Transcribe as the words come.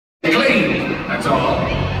That's all.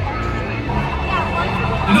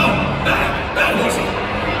 No, that wasn't.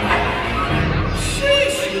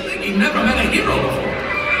 Sheesh, you think he never met a hero before?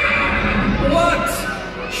 What?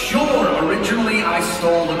 Sure, originally I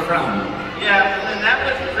stole the crown. Yeah, and that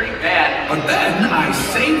was pretty bad. But then I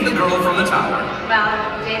saved the girl from the tower.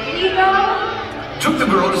 Well, did he though? Took the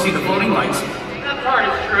girl to see the floating lights. That part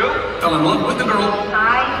is true. Fell in love with the girl.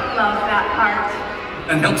 I love that part.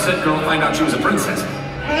 And helped said girl find out she was a princess.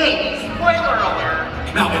 Hey, spoiler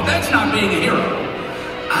alert. Now, if that's not being a hero,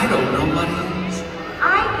 I don't know what is.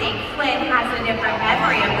 I think Flynn has a different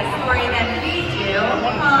memory of the story than we do.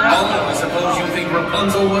 Oh, I suppose you think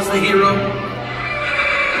Rapunzel was the hero?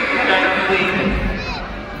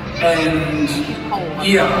 And,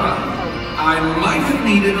 yeah, I might have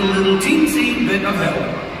needed a little teensy bit of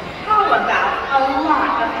help. How about a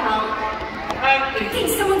lot of help? I think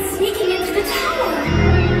someone's sneaking into the tower.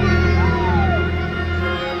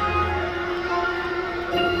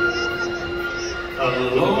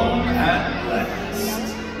 Alone at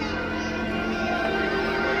last.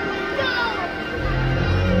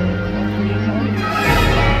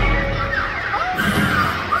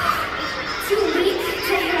 Too weak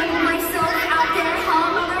to handle myself out there, huh,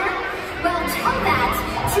 Mother? Well, tell that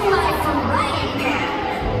to my frying pan.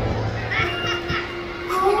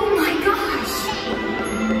 Oh my gosh.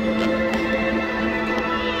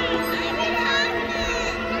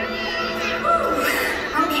 Whew.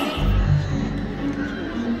 Okay.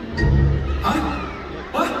 Huh?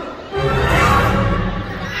 What?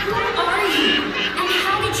 Who are you? And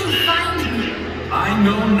how did you find me? I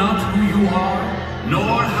know not who you are,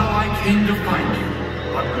 nor how I came to find you.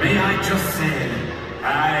 But may I just say,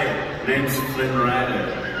 hi, name's Flynn Rider.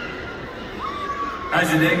 How's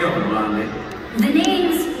your day going, Blondie? The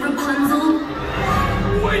name's Rapunzel.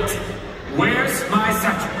 Wait, where's my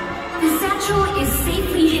satchel? The satchel is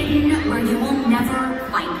safely hidden where you will never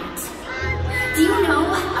find it. Do you know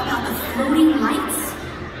about the floating lights?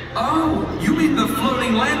 Oh, you mean the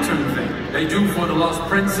floating lantern thing they do for the lost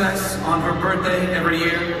princess on her birthday every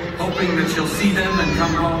year, hoping that she'll see them and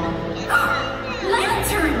come home?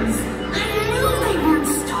 Lanterns! I knew they weren't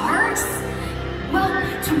stars. Well,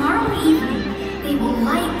 tomorrow evening, they will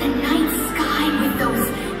light the night sky with those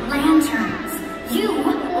lanterns. You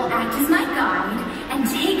will act as my guide and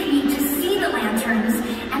take me to see the lanterns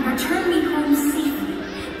and return me home safely.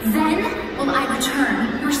 Then will I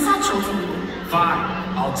return your satchel to you. Fine,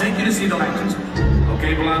 I'll take you to see the lanterns.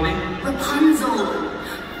 Okay, Blondie? Rapunzel,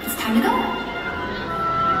 it's time to go.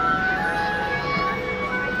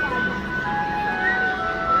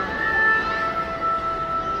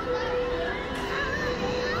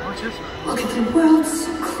 Look at the world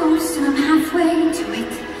so close and I'm halfway to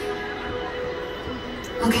it.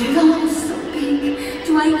 Look at it all so big.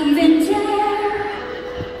 Do I even